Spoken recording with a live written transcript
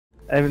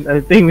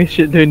I think we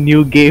should do a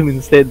new game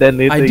instead. Then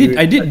later.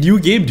 I did new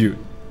game, dude.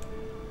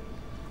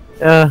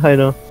 Yeah, I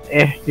know.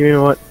 You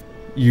know what?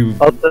 You.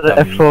 Alternate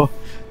dummy. F4.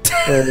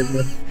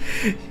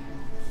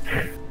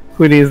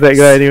 Who needs that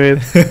guy,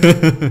 anyways?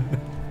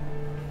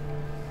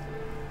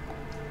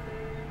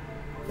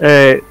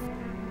 Alright.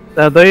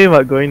 Now talking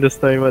about going to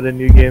story about the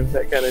new game,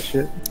 that kind of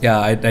shit. Yeah,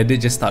 I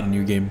did just start a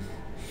new game.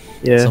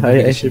 Yeah, So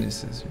I should.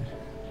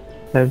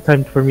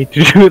 Time for me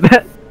to do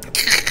that.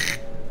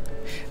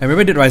 I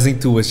remember Dead Rising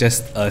 2 was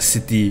just a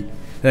city.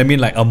 I mean,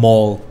 like a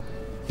mall.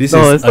 This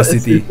No, is it's a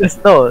city.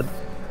 It's not.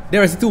 Dead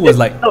Rising 2 was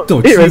like No,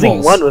 no, Dead three Rising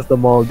malls. 1 was the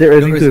mall. Dead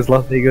Rising 2 is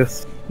Las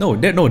Vegas. No,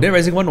 Dead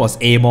Rising 1 was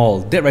a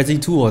mall. Dead Rising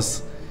 2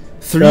 was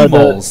three The-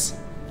 malls.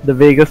 The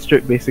Vegas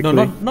Strip, basically.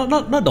 No,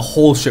 not the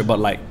whole strip, but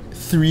like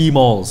 3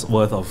 malls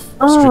worth of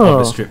strip of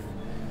the strip.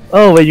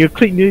 Oh, when you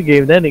click new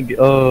game, then it.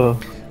 Oh.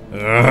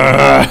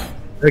 Ugh.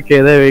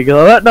 Okay, there we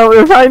go. No,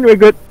 we're fine. We're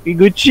good. We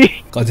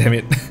Gucci. God damn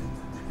it.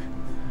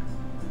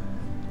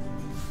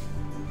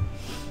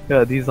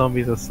 God, these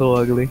zombies are so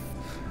ugly.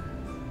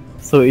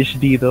 So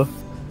HD though.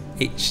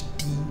 HD.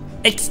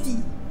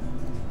 XD.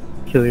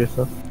 Kill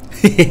yourself.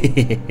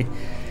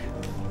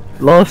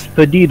 Los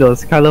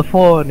Perdidos,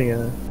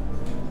 California.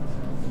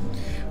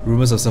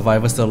 Rumors of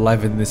survivors still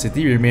alive in the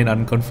city remain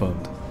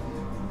unconfirmed.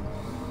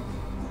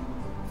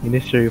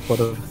 Initial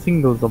report of a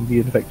single zombie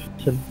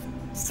infection.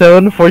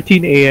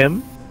 7:14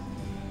 AM.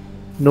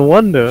 No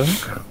wonder.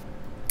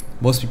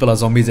 Most people are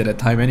zombies at that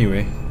time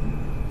anyway.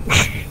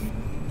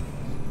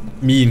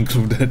 Me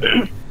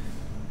included.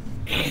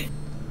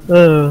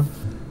 Oh,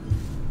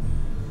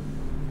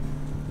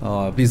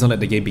 please don't let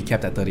the game be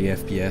kept at 30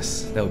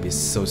 FPS. That would be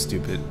so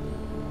stupid.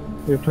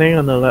 We're playing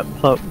on a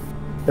laptop.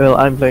 Well,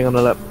 I'm playing on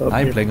a laptop.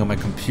 I'm yeah. playing on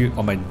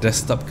my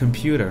desktop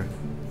computer.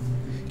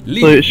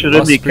 So it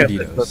shouldn't be kept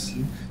at Perdidos.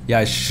 30. Yeah,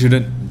 it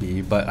shouldn't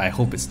be, but I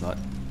hope it's not.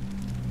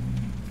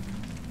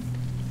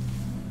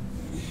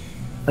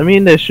 I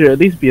mean, there should at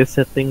least be a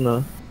setting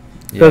now.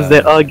 Because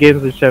there are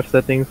games which have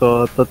settings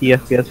for 30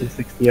 FPS and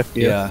 60 FPS.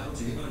 Yeah.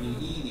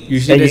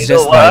 Usually And it's you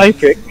know just what I like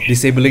pick?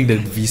 disabling the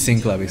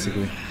VSync lah,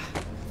 basically.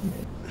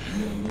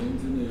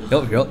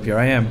 Yup, here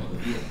I am.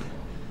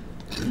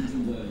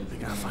 We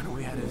gotta find a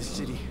way out of this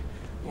city.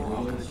 We're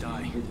all gonna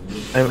die.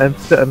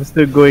 I'm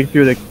still going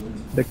through the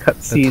The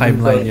cutscene.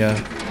 timeline, yeah.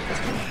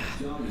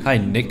 Hi,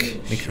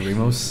 Nick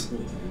Ramos.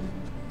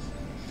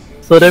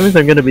 So that means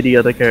I'm gonna be the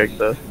other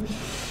character.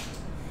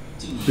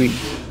 Sweet.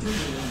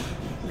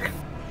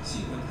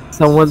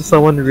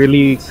 Someone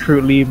really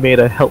crudely made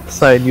a help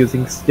sign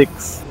using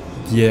sticks.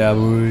 Yeah,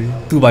 boy.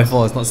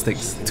 2x4s, not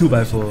sticks.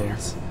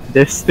 2x4s.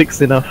 There's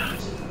sticks enough.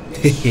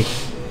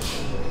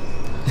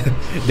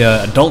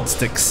 The adult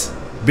sticks.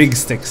 Big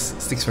sticks.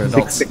 Sticks for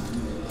adults. Stick.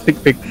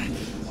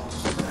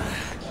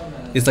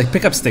 It's like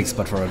pickup sticks,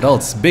 but for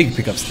adults. Big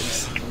pickup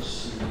sticks.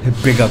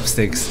 Big up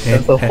sticks.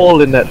 There's a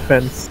hole in that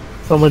fence.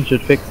 Someone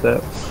should fix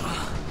that.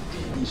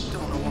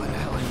 Don't know why the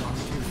hell I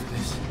volunteered for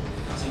this.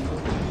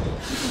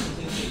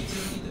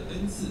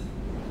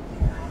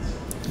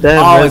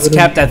 Damn, Oh, it's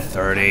capped at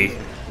 30.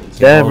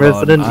 Damn, Hold on,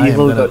 Resident I am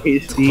Evil gonna got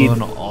HD.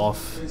 Turn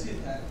off.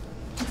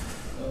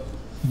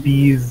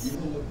 Bees.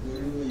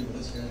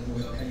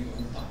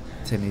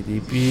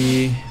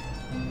 1080p.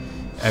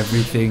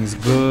 Everything's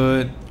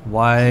good.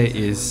 Why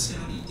is...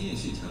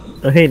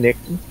 Oh, hey Nick.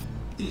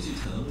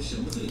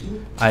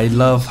 I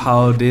love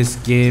how this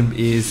game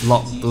is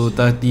locked to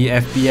 30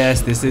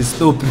 FPS. This is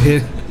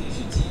stupid.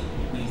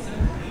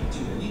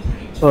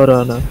 Hold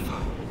on now.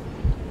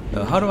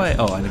 How do I...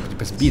 Oh, I need to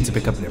press B to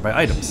pick up nearby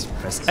items.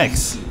 Press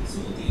X.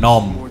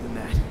 Nom. More than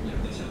that.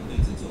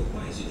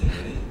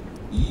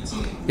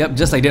 Yep,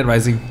 just like Dead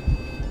Rising.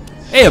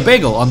 Hey, a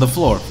bagel on the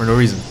floor for no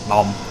reason.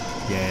 Nom.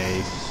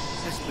 Yay.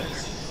 That's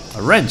better.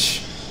 A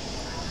wrench.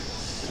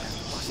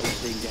 Bust that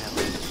thing down.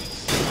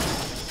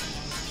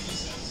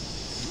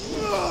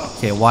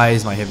 Okay, Y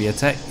is my heavy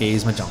attack, A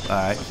is my jump.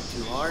 Alright.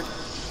 Too hard.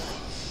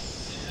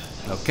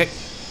 Okay.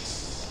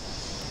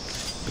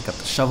 Pick up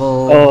the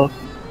shovel. Oh,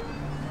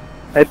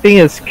 I think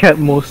it's kept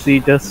mostly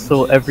just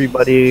so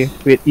everybody,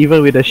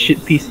 even with a shit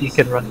PC,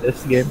 can run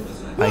this game.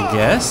 I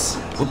guess.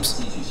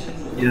 Whoops.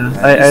 Yeah,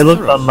 I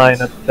looked online.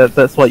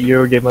 That's what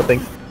Eurogamer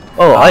thinks.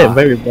 Oh, I am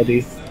very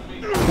bloody.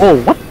 Whoa,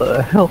 what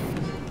the hell?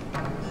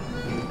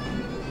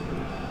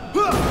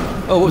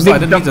 Oh, whoops, Nick I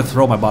didn't jump- mean to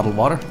throw my bottled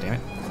water. Damn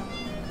it.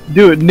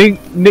 Dude, Nick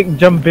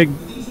jumped big.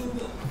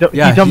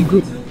 Yeah, he jumped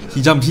good.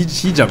 He jumped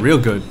real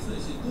good.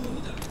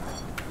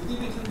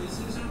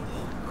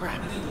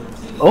 Crap.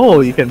 Oh,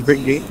 you can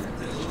break gate.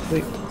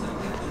 Wait.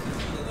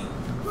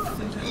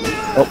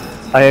 Oh,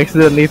 I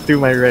accidentally threw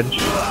my wrench.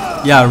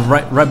 Yeah,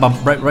 right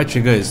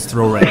trigger is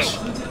throw wrench.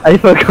 I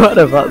forgot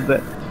about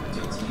that.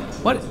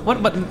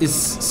 What button is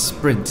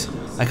sprint?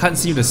 I can't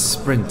seem to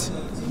sprint.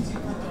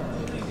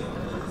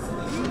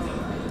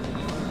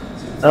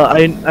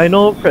 I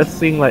know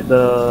pressing like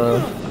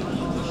the.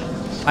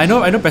 I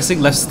know pressing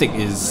left stick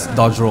is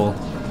dodge roll.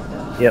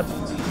 Yep.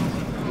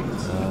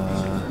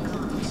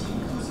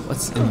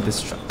 What's in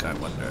this truck, I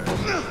wonder?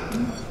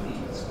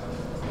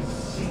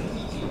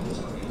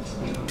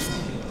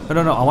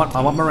 No. I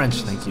want my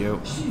wrench. Thank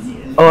you.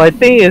 Oh, I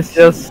think it's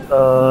just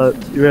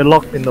we're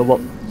locked in the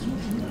walk.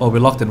 Oh, we're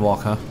locked in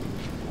walk, huh?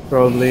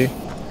 Probably.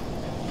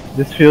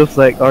 This feels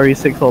like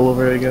RE6 all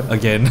over again.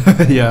 Again.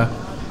 Yeah.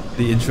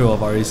 The intro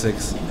of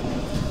RE6.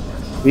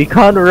 We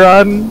can't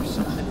run.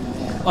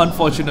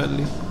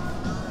 Unfortunately.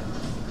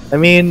 I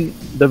mean,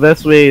 the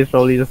best way is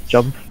probably just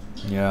jump.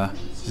 Yeah.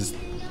 Just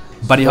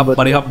buddy hop,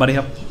 buddy hop, buddy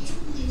hop.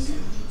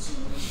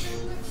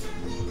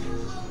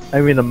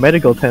 I'm in a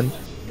medical tent.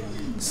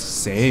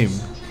 Same.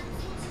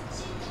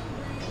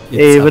 It's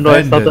Hey, even though I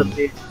abandoned.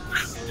 started.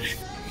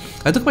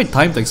 I took my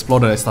time to explore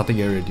the starting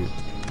area, dude.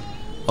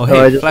 Oh I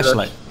hey, just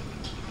flashlight.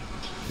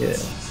 Yeah.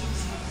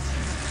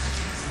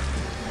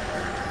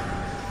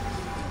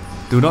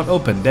 Do not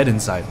open, dead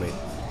inside, wait.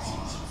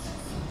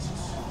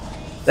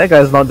 That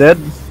guy's not dead.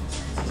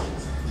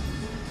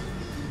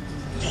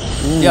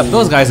 Yep,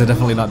 those guys are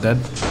definitely not dead.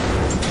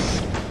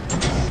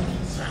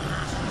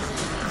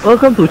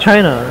 Welcome to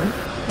China.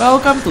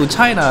 Welcome to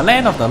China,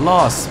 land of the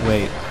lost.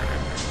 Wait.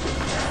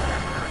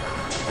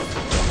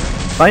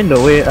 Find a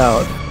way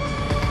out.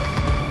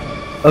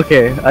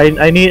 Okay,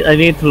 I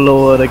need to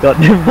lower the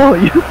goddamn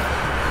volume.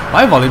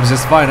 My volume's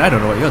just fine, I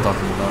don't know what you're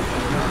talking about.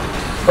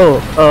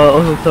 Oh,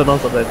 also turn on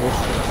subtitles.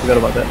 Forgot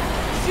about that.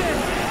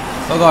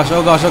 Oh gosh,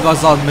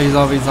 zombies.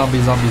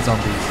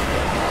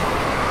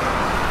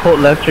 Hold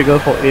left trigger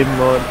for aim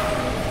mode.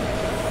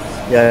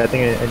 Yeah, I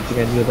think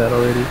I knew that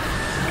already.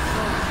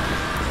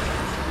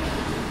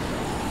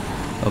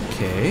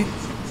 Okay.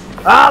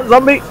 Ah,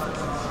 zombie!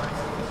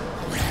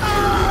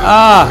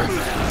 Ah!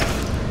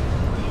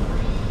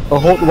 Oh,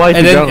 hold Y to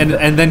And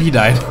jump. then he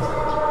died.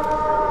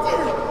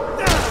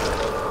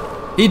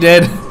 He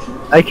dead.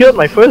 I killed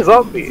my first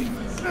zombie.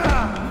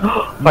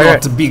 Fire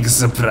Not a big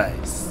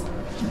surprise.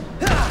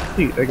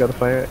 Dude, I gotta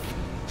fire it.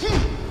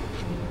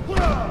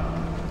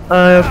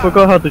 I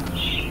forgot how to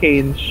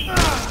change.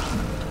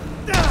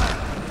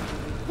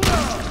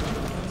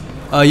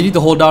 You need to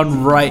hold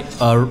down right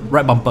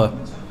bumper.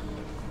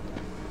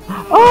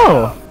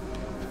 Oh!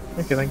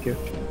 Okay, thank you.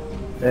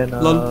 Then,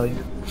 Lol.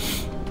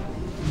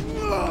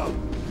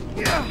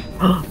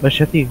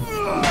 machete.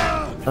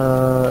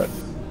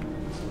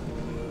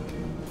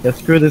 Yeah,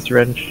 screw this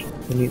wrench.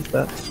 Who needs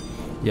that?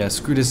 Yeah,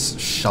 screw this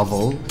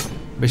shovel.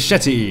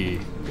 Machete.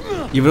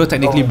 Even though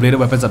technically bladed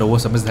weapons are the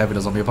worst weapons to have in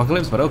a zombie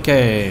apocalypse, but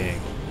okay.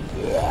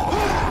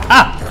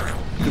 Ah!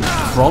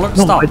 Crawler,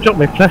 No, stop. I dropped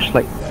my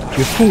flashlight.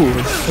 You fool.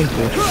 Thank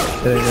you.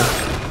 There you go.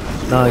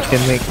 Now I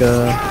can make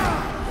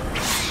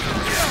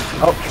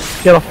Oh,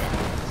 get off.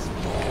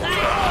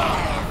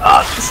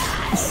 Ah,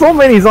 so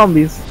many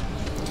zombies.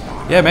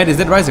 Yeah, man, is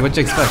Dead Rising? What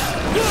you expect?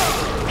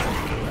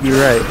 You're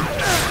right.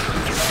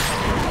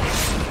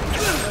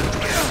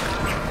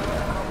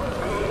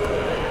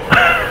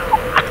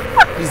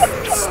 He's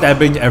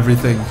stabbing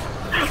everything.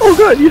 Oh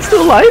god, you're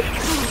still alive?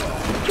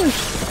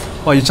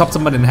 Well, you chopped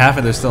someone in half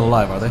and they're still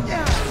alive, are they?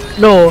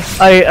 No,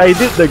 I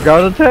did the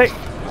ground attack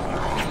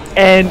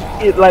and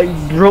it like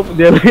broke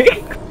their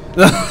leg.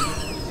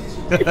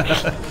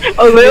 I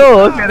was like,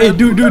 oh, okay. Hey,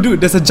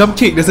 dude, there's a jump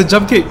kick, Press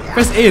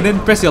A and then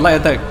press your light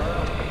attack.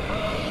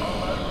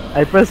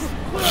 I pressed.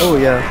 Oh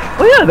yeah.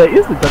 Oh yeah, there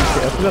is the jump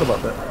kick. I forgot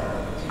about that.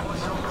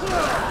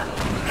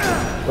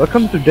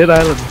 Welcome to Dead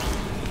Island.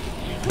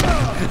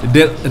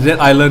 Dead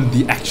Island,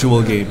 the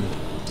actual game.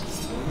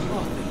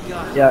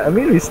 Yeah, I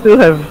mean we still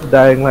have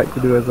Dying Light to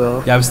do as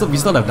well. Yeah, we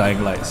still have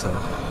Dying Light, so.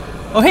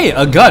 Oh hey,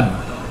 a gun!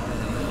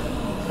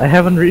 I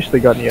haven't reached the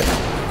gun yet.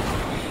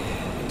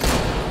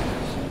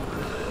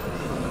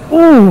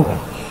 Ooh!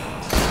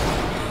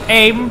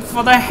 Aim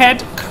for the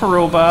head,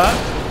 crowbar.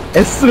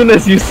 As soon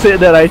as you said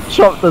that, I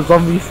chopped the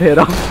zombie's head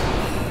off.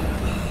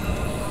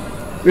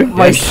 With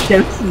my Yes.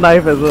 chef's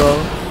knife as well.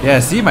 Yeah,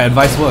 see, my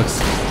advice works.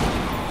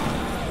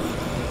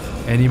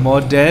 Any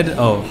more dead?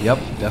 Oh, yep,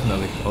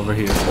 definitely. Over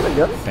here. Oh my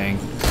god. Bang.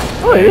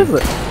 Oh, it is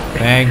it.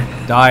 Bang.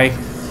 Die.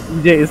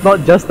 DJ, it's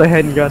not just a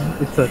handgun,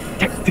 it's a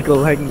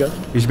tactical handgun.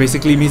 Which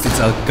basically means it's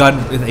a gun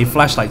with a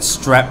flashlight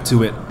strapped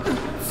to it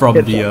from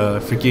Get the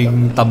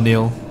freaking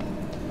thumbnail.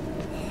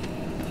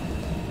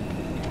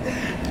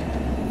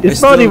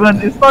 It's not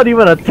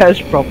even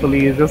attached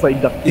properly, it's just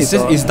like duct tape.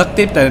 It's duct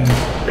taped and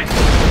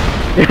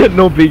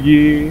no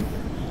biggie.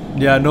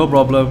 yeah, no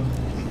problem.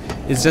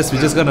 It's just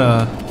we're just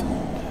gonna.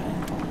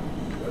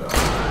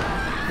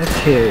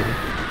 Okay.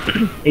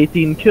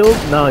 18 kills,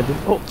 now I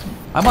just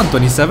I'm on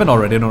 27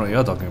 already. I don't know what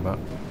you're talking about.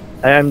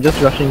 I am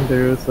just rushing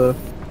through, so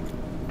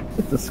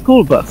it's a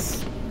school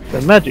bus.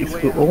 The magic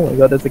school. Oh my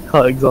god, there's a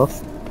car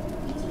exhaust.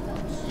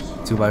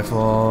 2x4.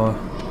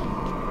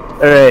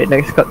 Alright,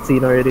 next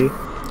cutscene already.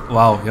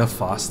 Wow, you're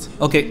fast.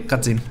 Okay,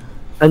 cutscene.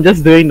 I'm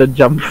just doing the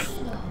jump.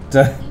 What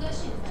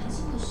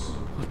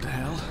the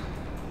hell?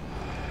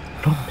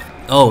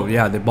 Oh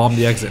yeah, they bombed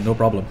the exit. No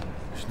problem.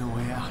 There's no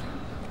way out.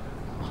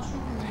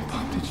 They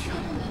bombed it shut.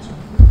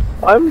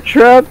 I'm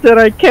trapped and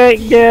I can't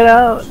get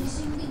out.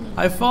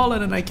 I've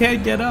fallen and I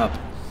can't get up.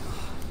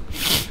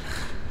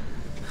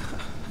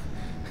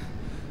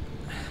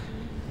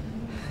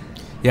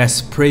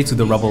 Yes, pray to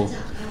the rubble.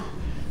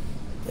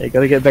 I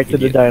gotta get back to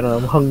the Idiot. diner,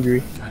 I'm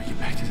hungry. Gotta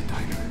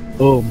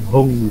Oh, I'm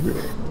hungry.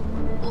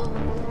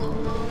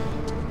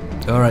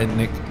 Alright,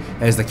 Nick.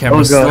 As the camera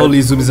Oh, God. slowly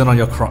zooms in on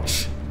your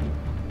crotch.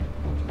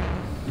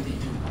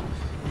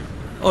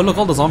 Oh look,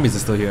 all the zombies are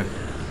still here.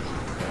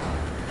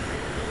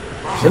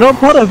 You know,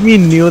 part of me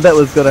knew that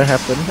was gonna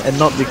happen, and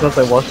not because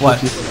I watched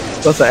What? it,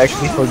 because I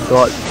actually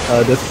forgot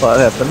this part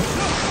happened.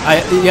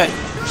 Yeah,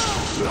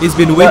 it's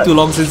been way too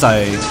long since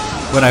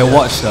when I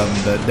watched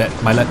that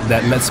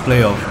Let's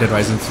Play of Dead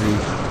Rising 3.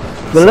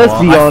 But So,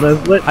 let's be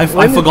honest,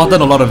 I've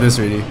forgotten a lot of this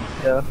already.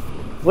 Yeah.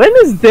 When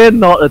is there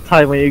not a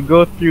time when you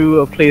go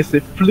through a place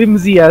with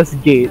flimsy ass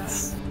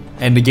gates,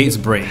 And the gates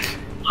break.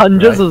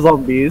 hundreds Right. of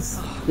zombies,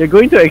 you're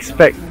going to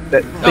expect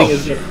that thing Oh.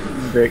 is going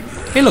to break.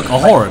 Hey look, a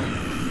horn.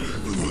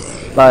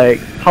 Like,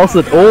 how's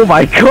it? Oh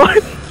my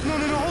god!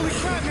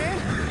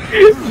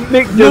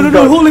 Nick just No,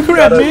 got holy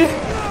crap, gutted. man!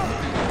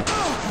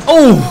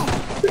 Oh!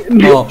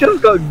 Nick Oh.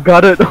 just got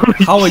gutted.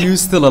 How are you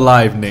still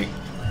alive, Nick?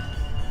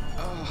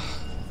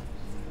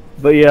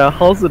 But yeah,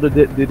 House of the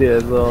Dead did it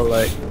as well.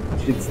 Like,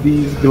 it's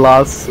these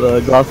glass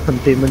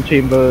containment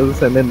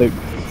chambers, and then the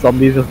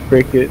zombies just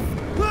break it.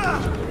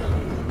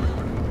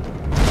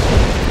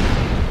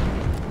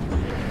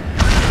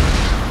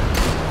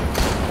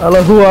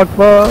 Allahu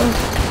Akbar!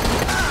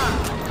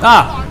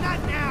 Ah!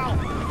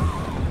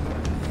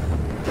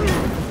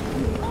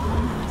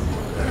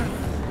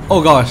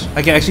 Oh gosh,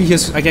 I can actually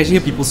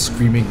hear people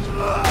screaming.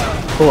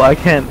 Oh, I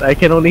can't. I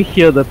can only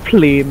hear the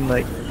plane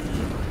like.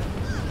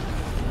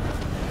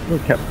 Oh,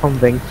 Capcom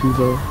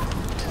Vancouver.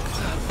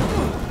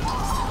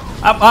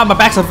 My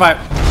back's on fire.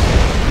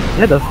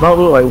 That does not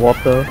look like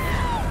water.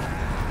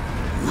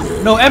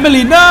 No,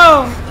 Emily,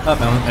 no! Oh,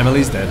 no,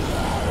 Emily's dead.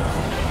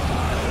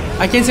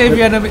 I can't save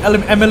you,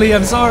 Emily.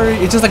 I'm sorry.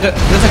 It's just like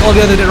all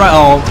the other dead, right?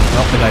 Oh,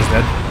 well, the guy's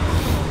dead.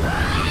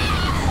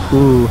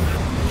 Ooh.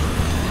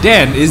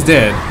 Dan is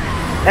dead.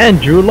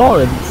 Andrew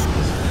Lawrence.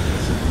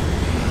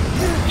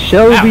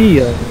 Shelby.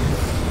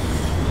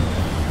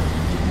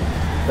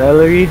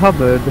 Valerie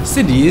Hubbard.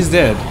 Cindy is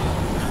dead.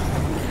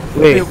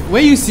 Wait,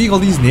 Where are you seeing all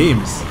these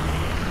names?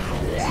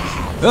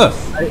 Ugh.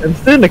 I'm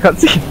still in the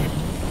cutscene.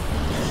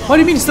 What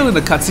do you mean still in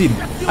the cutscene?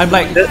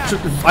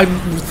 I'm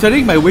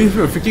threading my way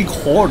through a freaking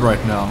horde right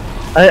now.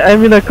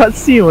 I'm in a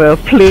cutscene where a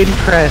plane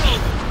crashed.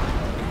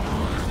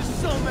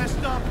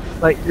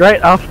 Like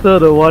right after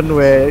the one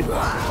where.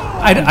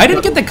 I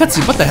didn't get that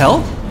cutscene. What the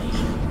hell?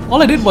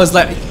 All I did was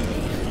like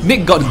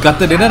Nick got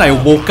gutted and then I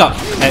woke up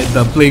at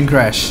the plane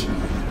crash.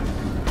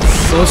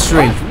 So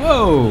strange.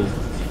 Whoa.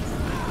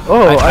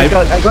 Oh, I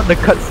got the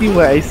cutscene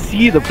where I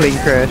see the plane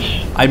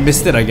crash. I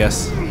missed it, I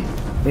guess.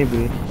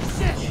 Maybe.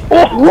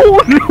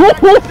 Oh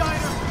no!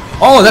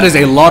 Oh, that is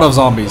a lot of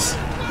zombies.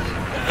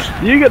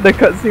 You get the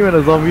cutscene when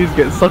the zombies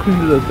get sucked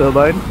into the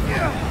turbine?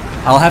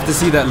 I'll have to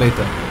see that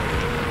later.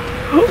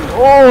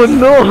 Oh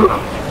no!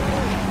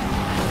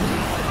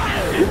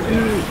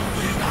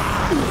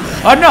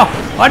 Oh no!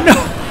 Oh no!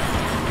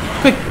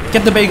 Quick,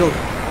 get the bagel.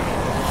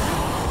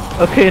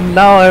 Okay,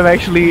 now I'm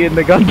actually in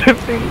the Gundam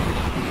thing.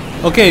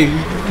 Okay,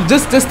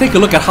 just take a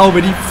look at how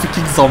many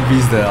freaking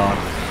zombies there are.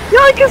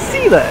 Yeah, I can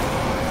see that.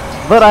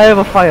 But I have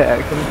a fire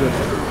axe, I'm good.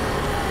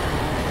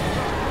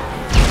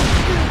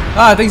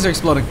 Ah, things are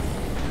exploding.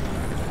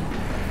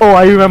 Oh,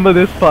 I remember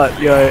this part.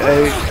 Yeah,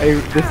 I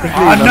distinctly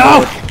remember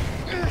no! it.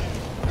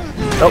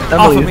 Oh, Off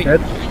of Emily's me.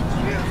 dead.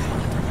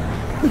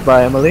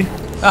 Goodbye, Emily.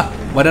 Ah,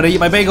 why did I eat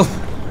my bagel?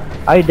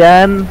 Hi,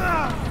 Dan.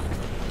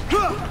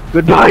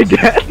 Goodbye,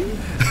 Dan.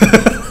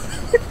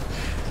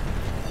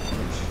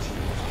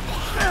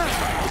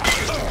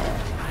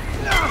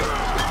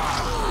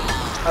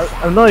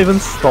 I'm not even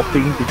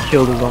stopping to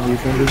kill the zombies,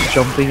 I'm just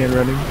jumping and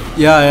running.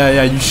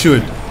 Yeah, you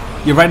should.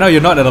 Right now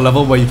you're not at a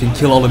level where you can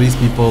kill all of these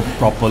people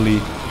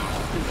properly.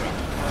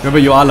 Remember,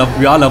 we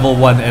are level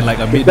 1 and like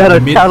a mid. Better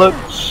mid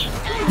challenge.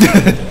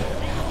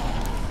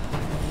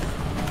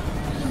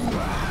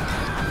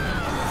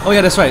 Oh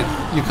yeah, that's right.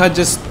 You can't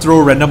just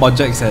throw random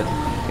objects at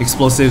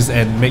explosives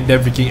and make them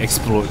freaking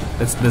explode.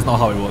 That's not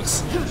how it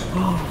works.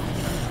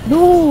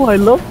 No, I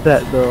love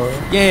that though.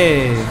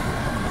 Yay!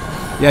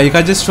 Yeah, you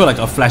can't just throw like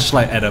a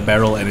flashlight at a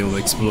barrel and it will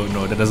explode.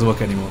 No, that doesn't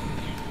work anymore.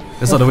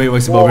 That's not the way it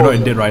works. But we're not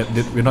in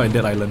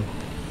Dead Island.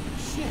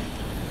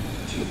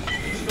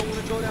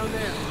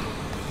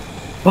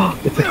 Oh,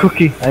 it's a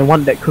cookie. I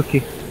want that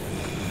cookie.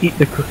 Eat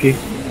the cookie.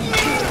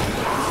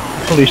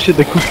 Holy shit,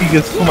 the cookie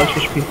gives so much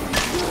HP.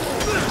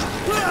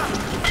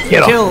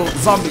 Get off. Kill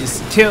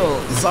zombies! Kill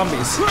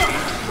zombies!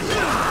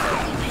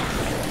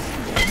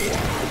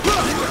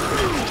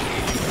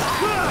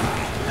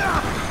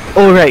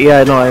 Oh right,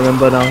 yeah, no, I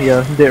remember now.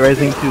 Yeah, Dead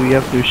Rising 2, you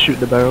have to shoot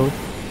the barrel.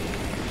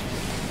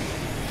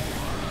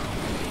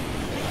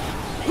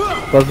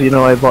 Because you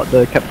know I bought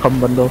the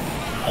Capcom bundle.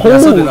 Yeah,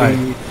 so did I.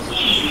 Holy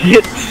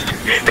shit!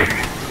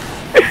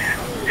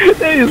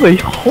 There is a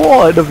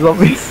horde of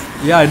zombies.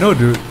 Yeah, I know,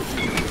 dude.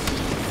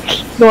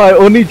 No, I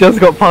only just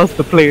got past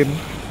the plane.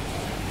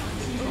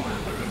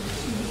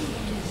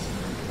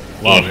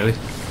 Wow, really?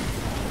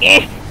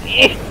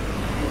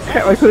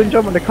 Crap, I couldn't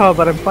jump on the car,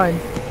 but I'm fine.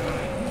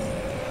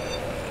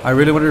 I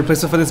really want to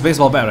replace it for this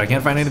baseball bat, but I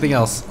can't find anything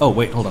else. Oh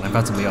wait, hold on, I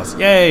found something else.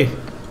 Yay!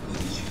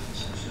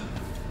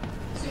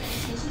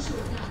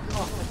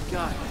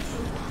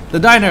 The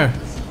diner!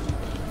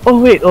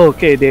 Oh wait, oh,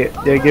 okay,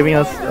 they're giving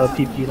us a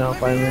PP now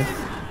finally.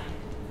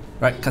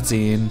 Right,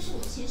 cutscene.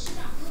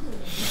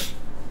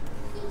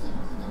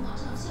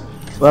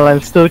 Well,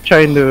 I'm still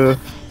trying to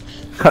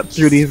cut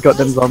through these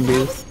goddamn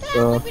zombies,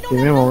 so give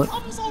me a moment.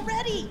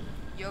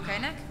 You okay,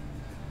 Nick?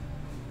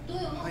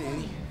 Hi,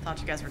 Annie.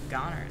 Thought you guys were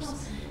goners.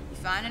 You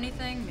find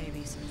anything?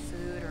 Maybe some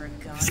food or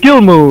a gun?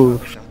 Skill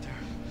move! Out there.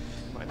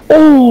 Might be-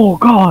 Oh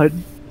god!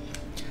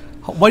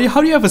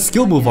 How do you have a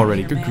skill move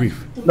already? Good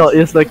grief. No,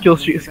 it's the kill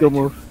streak skill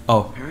move.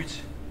 Oh.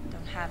 Parents?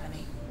 Don't have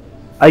any.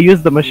 I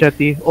used the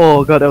machete.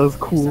 Oh god, that was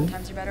cool.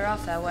 Sometimes you're better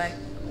off that way.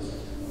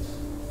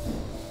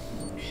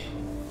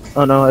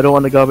 Oh no, I don't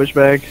want the garbage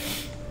bag.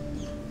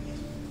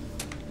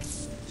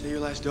 Is that your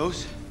last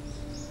dose?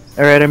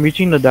 Alright, I'm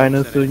reaching the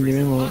diner soon, give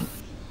me a moment.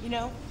 You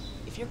know,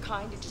 if you're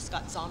kind and just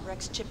got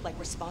Zombrex chipped like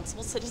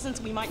responsible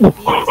citizens, we might not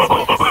be in this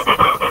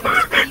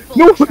mess. Those people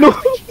No, trapped no, by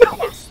no.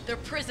 GPS. They're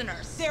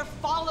prisoners. They're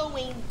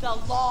following the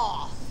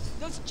law.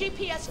 Those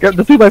GPS Grab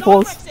the chips have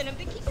 2x4s. Zombrex in them.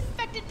 They keep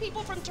infected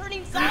people from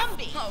turning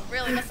zombie. Oh,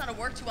 really? That's not a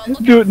work too well.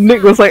 Look Dude,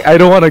 Nick was like, I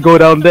don't want to go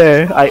down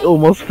there. I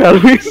almost fell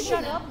in.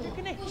 Shut up, they're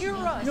gonna hear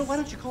us. You know, why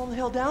don't you calm the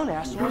hell down,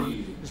 asshole?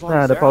 As long Nah,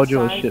 as the they're power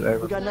drill is outside, shit, I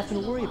we got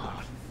nothing to worry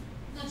about.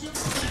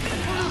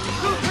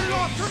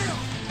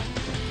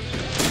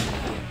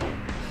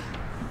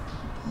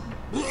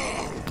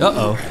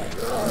 Uh-oh.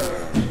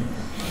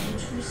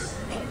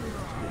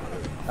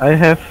 I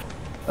have,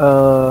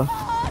 Oh,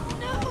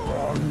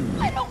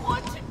 no! I don't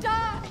want to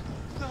die.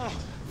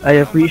 I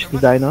have reached the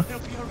diner.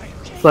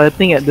 So I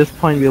think at this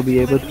point we'll be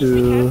able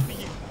to...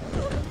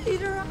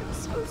 Peter, I'm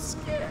so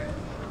scared.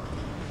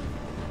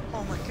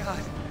 Oh my god.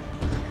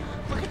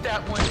 Look at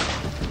that one.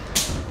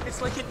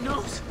 It's like it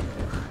knows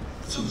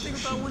something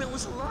about when it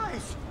was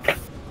alive.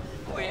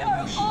 We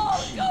are all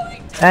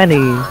going to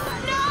Annie!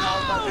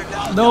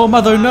 No,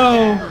 mother,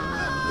 no!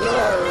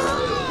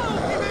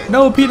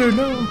 No, Peter,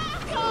 no!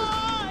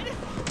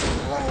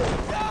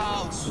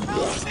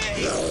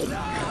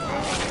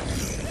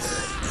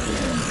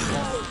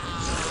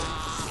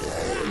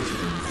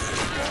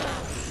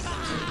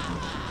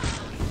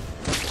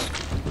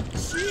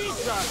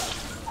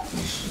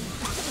 God.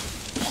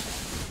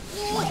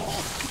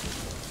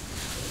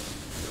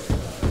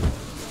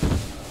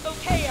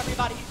 Okay,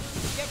 everybody,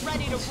 get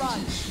ready to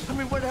run. I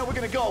mean, where the hell are we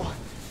gonna go?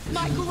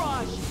 My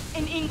garage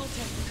in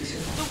Ingleton.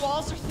 The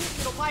walls are thick.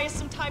 It'll buy us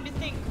some time to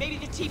think. Maybe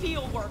the TV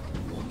will work.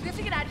 We have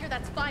to get out of here,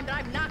 that's fine, but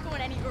I'm not going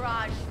to any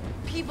garage.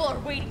 People are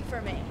waiting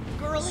for me.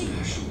 Girlie,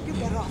 you're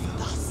better off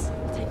with us.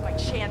 I'll take my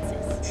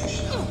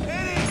chances.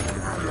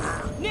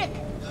 Nick,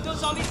 those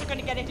zombies are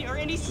gonna get in here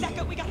any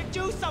second. We gotta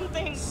do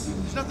something.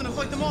 There's nothing to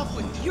fight them off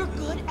with. You're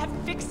good at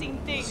fixing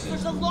things.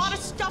 There's a lot of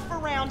stuff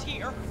around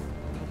here.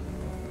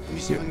 Let me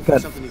see if I can God.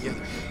 put something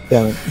together.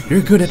 Damn it.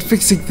 You're good at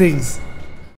fixing things.